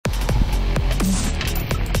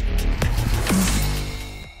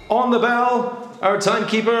On the bell, our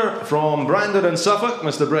timekeeper from Brandon and Suffolk,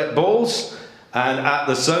 Mr. Brett Bowles. And at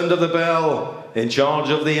the sound of the bell, in charge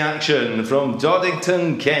of the action from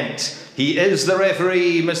Doddington, Kent, he is the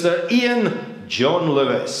referee, Mr. Ian John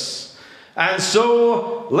Lewis. And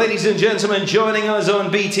so, ladies and gentlemen, joining us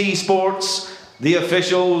on BT Sports, the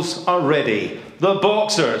officials are ready. The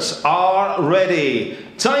boxers are ready.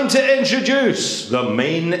 Time to introduce the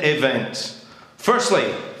main event.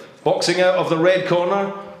 Firstly, boxing out of the red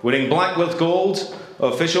corner, wearing black with gold,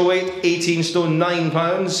 official weight 18 stone 9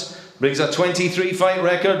 pounds, brings a 23 fight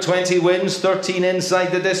record, 20 wins, 13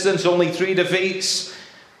 inside the distance, only 3 defeats.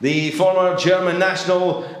 The former German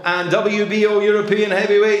national and WBO European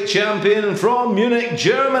heavyweight champion from Munich,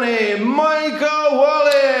 Germany, Michael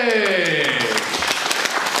Wallisch.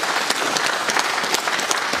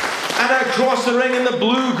 And across the ring in the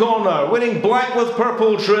blue corner, winning black with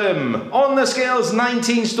purple trim, on the scales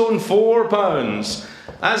 19 stone 4 pounds.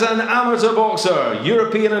 As an amateur boxer,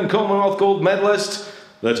 European and Commonwealth gold medalist,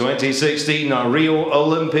 the 2016 Rio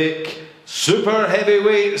Olympic super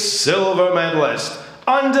heavyweight silver medalist,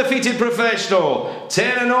 undefeated professional,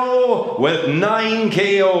 10-0 with 9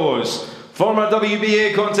 KOs. Former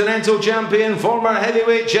WBA Continental Champion, former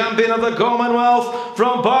heavyweight champion of the Commonwealth,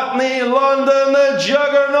 from Putney, London, the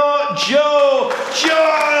juggernaut, Joyce!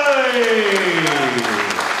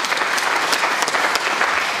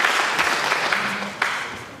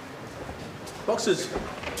 Boxers.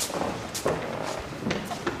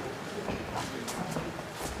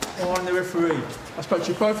 I'm the referee. I spoke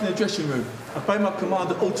to you both in the dressing room. I obey my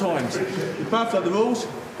command at all times. You both know the rules.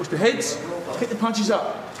 Watch the heads, hit the punches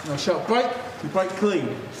up. And I shout break, you break clean.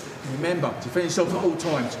 And remember, defend yourself at all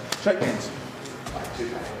times. Shake hands.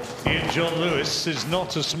 Ian John Lewis is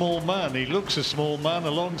not a small man. He looks a small man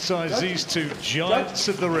alongside these two giants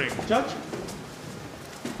of the ring. Judge.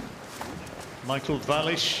 Michael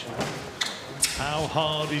Wallisch. How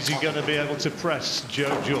hard is he going to be able to press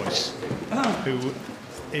Joe Joyce, who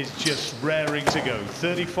is just raring to go?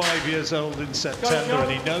 35 years old in September,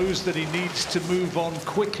 and he knows that he needs to move on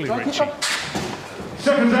quickly, Richie.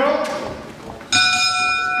 Seconds out.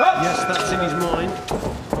 Yes, that's in his mind.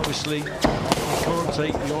 Obviously, you can't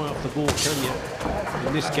take the eye off the ball, can you?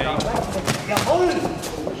 In this game, it's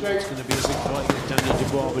going to be a big fight against Daniel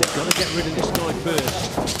Dubois, but he's got to get rid of this guy first.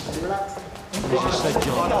 As you said,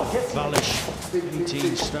 John, Wallisch,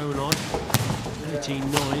 18 stone on, 18-9,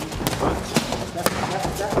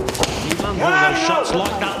 but he lands all those shots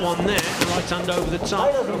like that one there, the right hand over the top,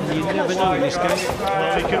 and you never know in this game.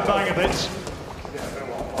 Well, he can bang a bit.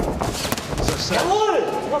 As I said,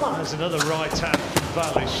 there's another right hand from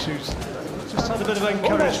Wallisch, who's just had a bit of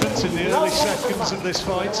encouragement in the early seconds of this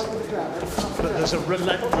fight, but there's a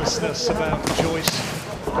relentlessness about Joyce.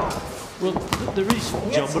 Well, there is,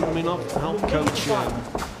 John, but I mean, I've helped coach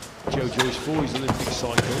Joe Joyce for his Olympic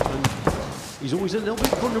cycle, and he's always a little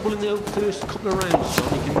bit vulnerable in the first couple of rounds, John.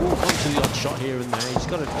 He can walk onto the odd shot here and there. He's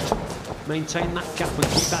got to just maintain that gap and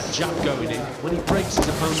keep that jab going in. When he breaks his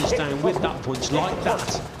opponents down with that punch like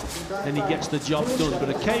that, then he gets the job done. But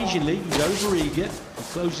occasionally, he's over-eager, he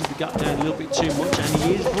closes the gap down a little bit too much, and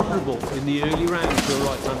he is vulnerable in the early rounds for a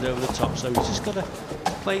right hand over the top. So he's just got to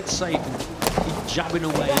play it safe and keep jabbing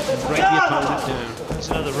away and break the opponent down. There's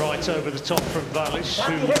another right over the top from Wallisch,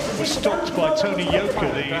 who was stopped by Tony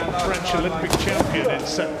Yoka, the French Olympic champion in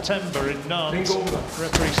September in Nantes.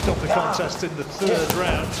 Referee stopped the contest in the 3rd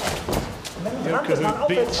round. Yoka, who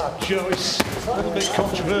beat Joyce a little bit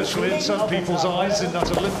controversially in some people's eyes in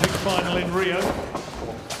that Olympic final in Rio.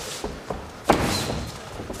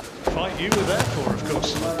 Fight you were there for, of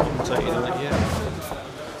course. Commentating on it, yeah.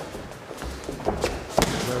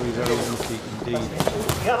 Very, very lucky indeed.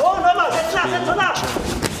 A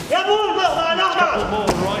couple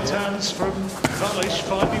more right hands from Wallisch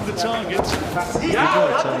finding the target.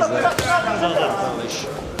 Wallisch.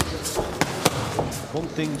 One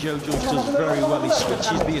thing Joe Joyce does very well, he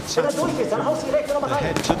switches the attack from the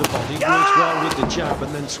head to the body, works well with the jab,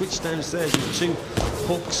 and then switch downstairs with 2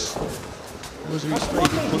 hooks. Those are his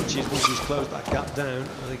favourite punches once he's closed that gap down.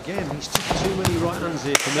 And again, he's took too many right hands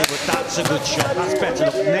here for me, but that's a good shot. That's better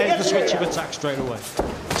enough. There's the switch of attack straight away.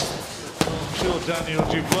 I'm sure Daniel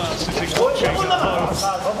Dubois, sitting watching at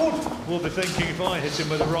home, will be thinking, if I hit him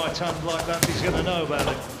with a right hand like that, he's going to know about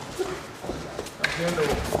it.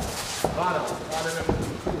 But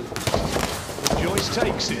Joyce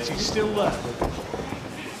takes it. He's still there.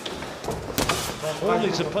 All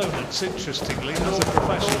his opponents, interestingly, as a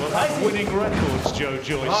professional, have winning records, Joe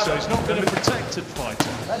Joyce, so he's not been a protected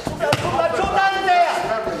fighter.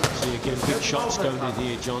 See again, big shots going in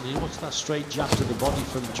here, John. You watch that straight jab to the body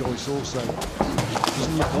from Joyce also.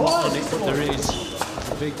 Doesn't look a lot on it, but there is.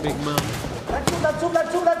 big man. He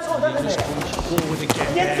just comes forward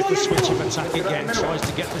again, there's the switch of attack again, tries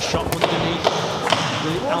to get the shot underneath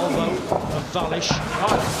the elbow of Wallisch. I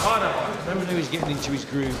know he's getting into his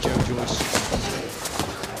groove, Joe Joyce.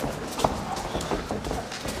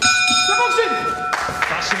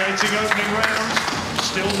 Fascinating opening round,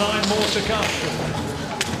 still 9 more to come.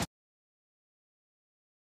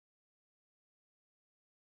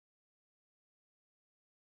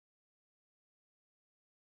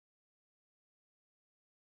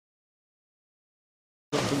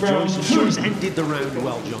 Joyce ended the round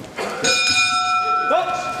well, John.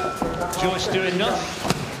 Joyce doing enough?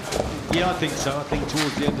 Yeah, I think so. I think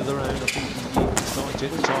towards the end of the round, I think he started to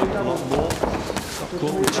hit the target a lot more. Got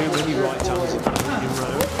caught with too many right hands in that opening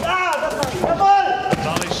round.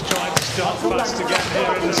 Wallisch trying to start fast again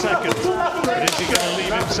here in the second. But is he going to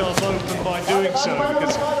leave himself open by doing so?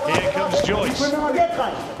 Because here comes Joyce.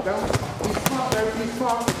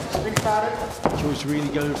 Joyce really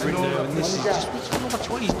going for it now, and this is just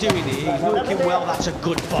what he's doing here. He's working well. That's a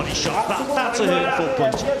good body shot. That's a hurtful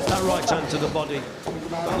punch. That right hand to the body.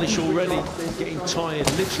 Wallisch already getting tired,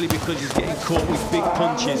 literally because he's getting caught with big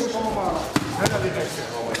punches.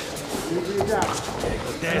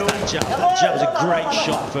 There's that jab. That jab's a great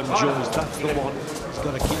shot from Joyce. That's the one. He's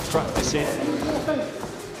got to keep practicing.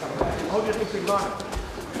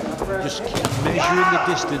 Just keep measuring the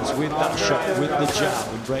distance with that shot, with the jab,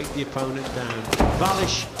 and break the opponent down.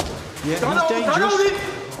 Wallisch, yeah, he's dangerous.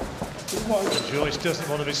 Joyce doesn't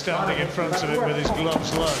want to be standing in front of him with his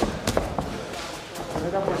gloves low.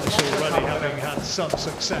 He's already having had some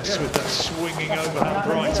success with that swinging overhand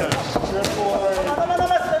right hand.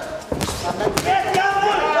 There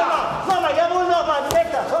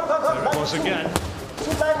it was again. The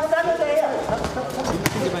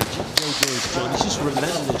thing about Joe Joyce, John, he's just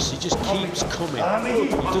relentless. He just keeps coming. He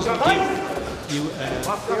doesn't give you a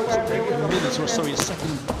minute or a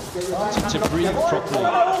second to breathe properly.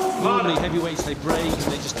 Normally heavyweights, they break and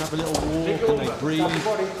they just have a little walk and they breathe.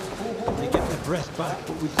 They get their breath back.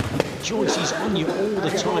 But with Joyce, he's on you all the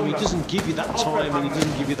time. He doesn't give you that time and he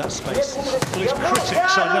doesn't give you that space. Well, his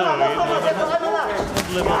critics, I know,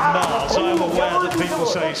 live on Mars. I am aware that people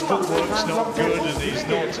say his footwork's not good and he's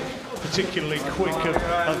not particularly quick of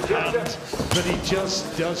hand, but he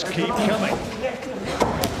just does keep coming.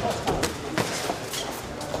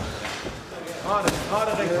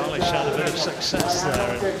 Wallisch had a bit of success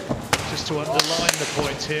there. And just to underline the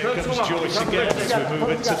point, here comes Joyce again as we move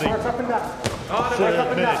into the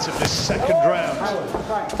 3rd minute of this second round.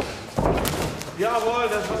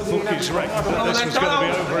 Bookies reckoned that this was going to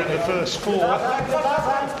be over in the first 4.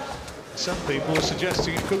 Some people are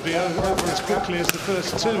suggesting it could be over as quickly as the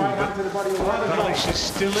first 2, but Wallisch is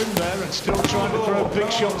still in there and still trying to throw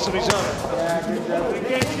big shots of his own.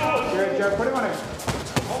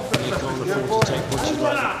 You can't afford to take punches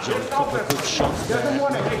like that, John. A couple of good shots there.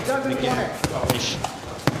 And again, Wallisch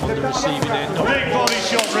on the receiving end. Big body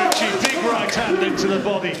shot, Richie. Big right hand into the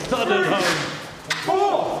body. Thudded home.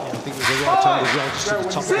 Yeah, I think it was a right hand as well, just to the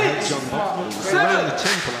top of the head, John. Around the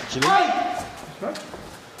temple, actually.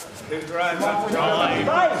 He's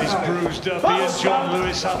bruised up. He and John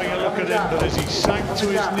Lewis having a look at him, but as he sank to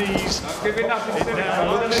his knees, it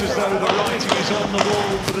now looks as though the writing is on the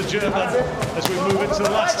wall for the German as we move into the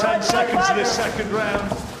last 10 seconds of this second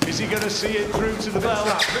round. Is he going to see it through to the bell?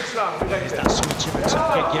 There's that switch of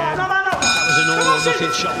attack again. That was an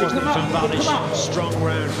all-or-nothing shot, wasn't it, from Wallisch? Strong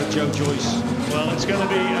round for Joe Joyce. Well, it's going to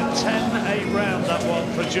be a 10-8 round, that one,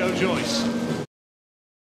 for Joe Joyce.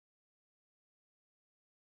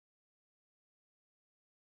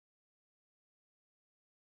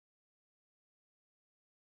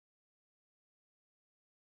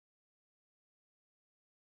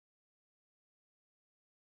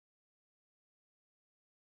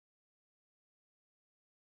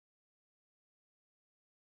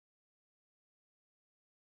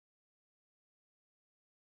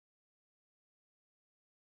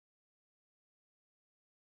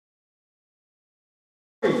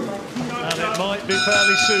 And it might be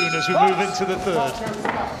fairly soon as we move into the 3rd.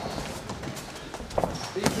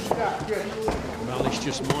 Wallisch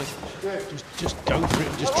just might just go for it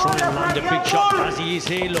and just try and land a big shot as he is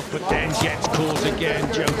here, look, but then gets caught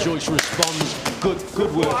again. Joe Joyce responds. Good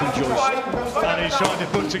work from Joyce. And he's trying to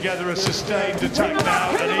put together a sustained attack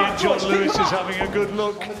now, and Ian John Lewis is having a good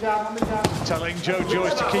look, telling Joe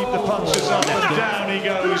Joyce to keep the punches up, and down he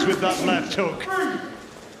goes with that left hook.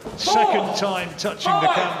 Second time touching the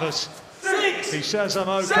canvas. He says, I'm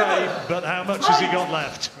okay, but how much has he got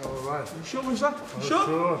left? You sure, Mister? You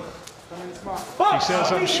sure? He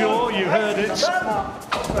says, I'm sure you heard it,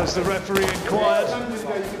 as the referee inquired.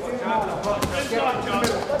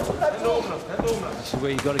 This is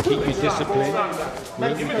where you've got to keep your discipline,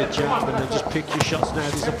 lead with the jab, and then just pick your shots now.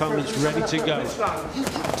 This opponent's ready to go. Maybe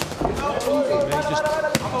just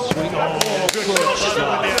swing on. Good shot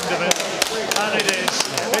at the end of it. And it is.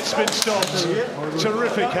 It's been stopped.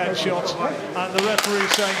 Terrific headshot. And the referee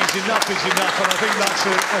saying enough is enough. And I think that's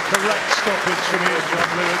a correct stoppage from here,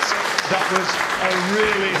 John Lewis. That was a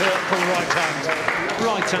really hurtful right hand.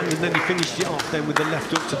 Right hand, and then he finished it off then with the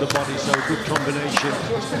left hook to the body, so a good combination.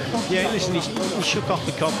 Yeah, listen, he shook off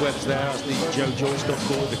the cobwebs there as the Joe Joyce got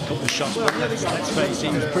caught with a couple of shots. But let's face it,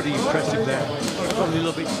 he was pretty impressive there. Probably a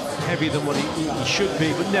little bit heavier than what he should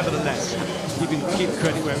be, but nevertheless, give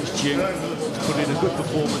credit where it's due. He's put in a good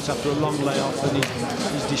performance after a long layoff, and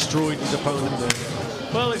he's destroyed his opponent there.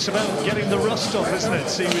 Well, it's about getting the rust off, isn't it?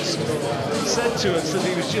 He said to us that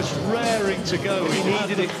he was just raring to go. He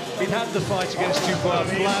needed it. He'd had the fight against Dubois,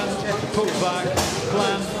 planned, put back,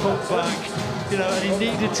 planned, put back. You know, and he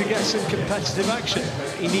needed to get some competitive action.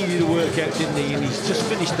 He needed a workout, didn't he? And he's just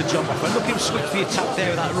finished the job off. And look him switch the attack there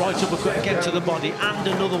with that right uppercut again to the body, and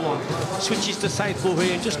another one. Switches to southpaw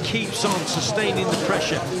here and just keeps on sustaining the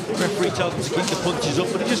pressure. The referee tells him to keep the punches up,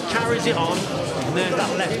 but he just carries it on. And there's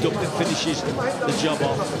that left hook that finishes the job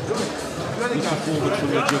off. Good performance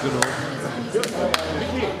from the juggernaut.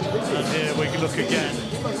 And here we look again,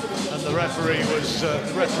 and the referee was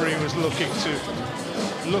looking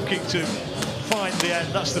to find the end.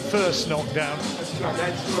 That's the first knockdown.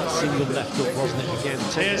 Single left hook, wasn't it? Again.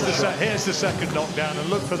 Here's the second knockdown, and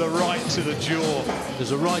look for the right to the jaw.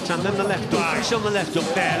 There's a right hand, then the left hook. It's on the left hook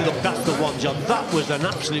there. Look, that's the one, John. That was an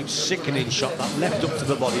absolute sickening shot. That left hook to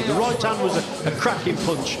the body. The right hand was a cracking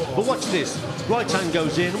punch. But watch this. Right hand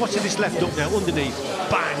goes in. Watch this left hook now underneath.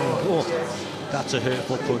 Bang! Oh, that's a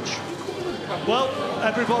hurtful punch. Well,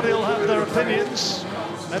 everybody will have their opinions.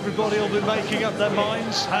 Everybody will be making up their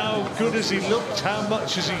minds. How good has he looked? How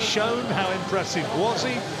much has he shown? How impressive was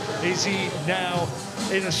he? Is he now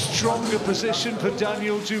in a stronger position for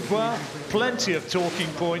Daniel Dubois? Plenty of talking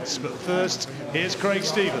points, but first, here's Craig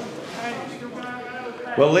Stephen.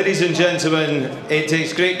 Well, ladies and gentlemen, it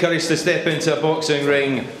takes great courage to step into a boxing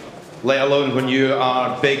ring, let alone when you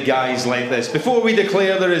are big guys like this. Before we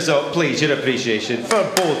declare the result, please, your appreciation for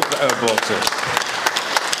both our boxers.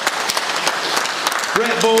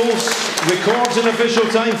 Brett Bowles records an official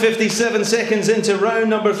time 57 seconds into round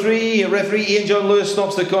number 3. Referee Ian John Lewis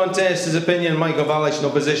stops the contest. His opinion, Michael Wallisch, no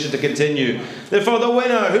position to continue. Therefore, the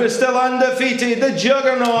winner, who is still undefeated, the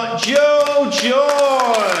juggernaut, Joe Joyce.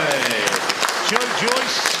 Joe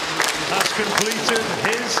Joyce has completed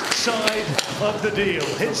his side of the deal,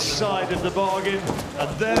 his side of the bargain,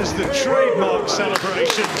 and there's the trademark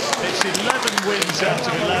celebration. It's 11 wins out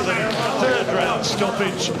of 11, third round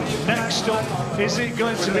stoppage. Next stop, is it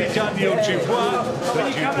going to be Daniel Dubois?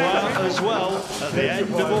 But Dubois as well, at the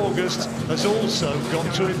end of August, has also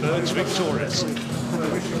gone to emerge victorious.